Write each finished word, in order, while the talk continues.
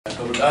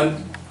well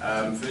done.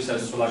 First, I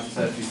just would like to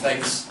say a few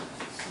thanks.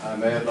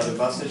 Mayor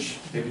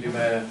Basic, Deputy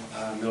Mayor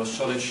Milos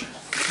Cholic.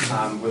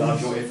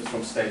 Without your efforts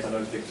from state, I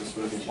don't think this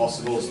would have been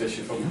possible,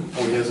 especially from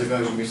 4 years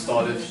ago when we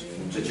started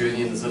the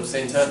journey in the ZIP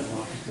Centre.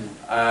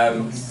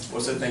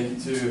 Also, thank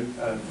you to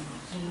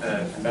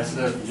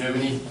Ambassador from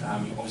Germany.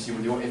 Obviously,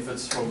 with your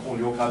efforts from all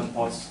your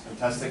counterparts,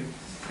 fantastic.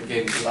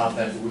 Again, without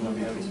that, we would not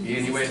be able to be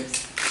anywhere.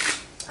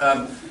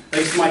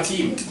 Thanks to my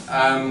team.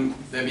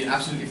 They've been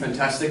absolutely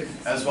fantastic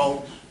as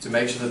well to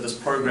make sure that this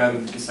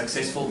program is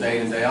successful day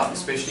in and day out,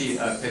 especially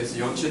Peter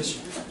Joncic,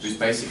 who's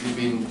basically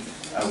been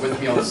with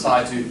me on the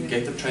side to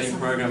get the training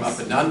program up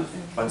and done,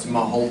 but to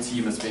my whole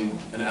team has been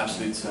an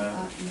absolute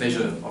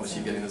pleasure,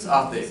 obviously, getting this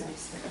out there.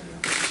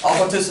 Our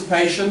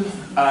participation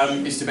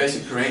is to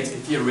basically create a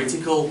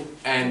theoretical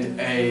and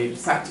a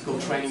practical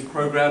training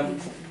program,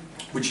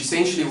 which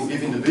essentially will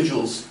give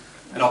individuals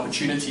an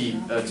opportunity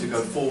to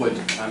go forward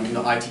in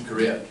the IT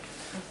career.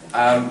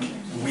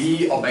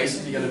 We are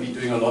basically going to be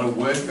doing a lot of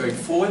work going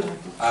forward.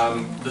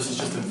 This is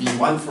just a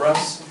V1 for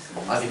us.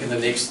 I think in the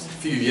next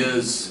few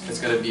years it's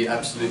going to be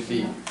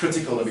absolutely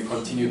critical that we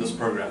continue this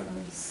program.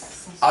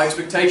 Our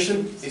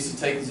expectation is to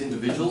take these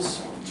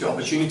individuals to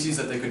opportunities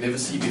that they could never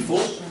see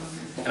before.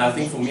 And I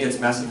think for me it's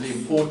massively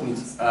important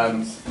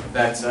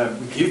that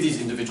we give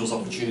these individuals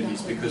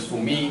opportunities, because for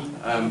me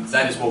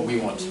that is what we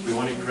want. We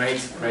want to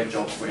create great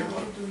jobs for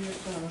everyone.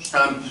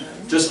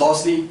 Just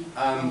lastly,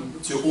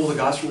 to all the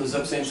guys from the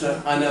ZIP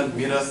Centre, Anna,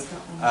 Mira,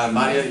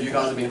 Maria, you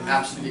guys have been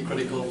absolutely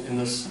critical in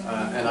this,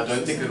 and I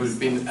don't think it would have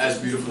been as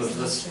beautiful as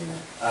this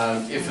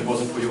if it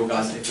wasn't for your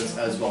guys' efforts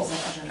as well.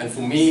 And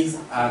for me,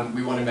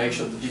 we want to make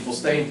sure that the people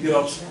stay in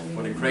Pirot, we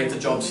want to create the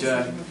jobs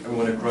here, and we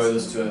want to grow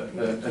this to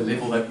a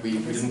level that we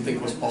didn't think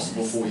was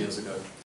possible 4 years ago.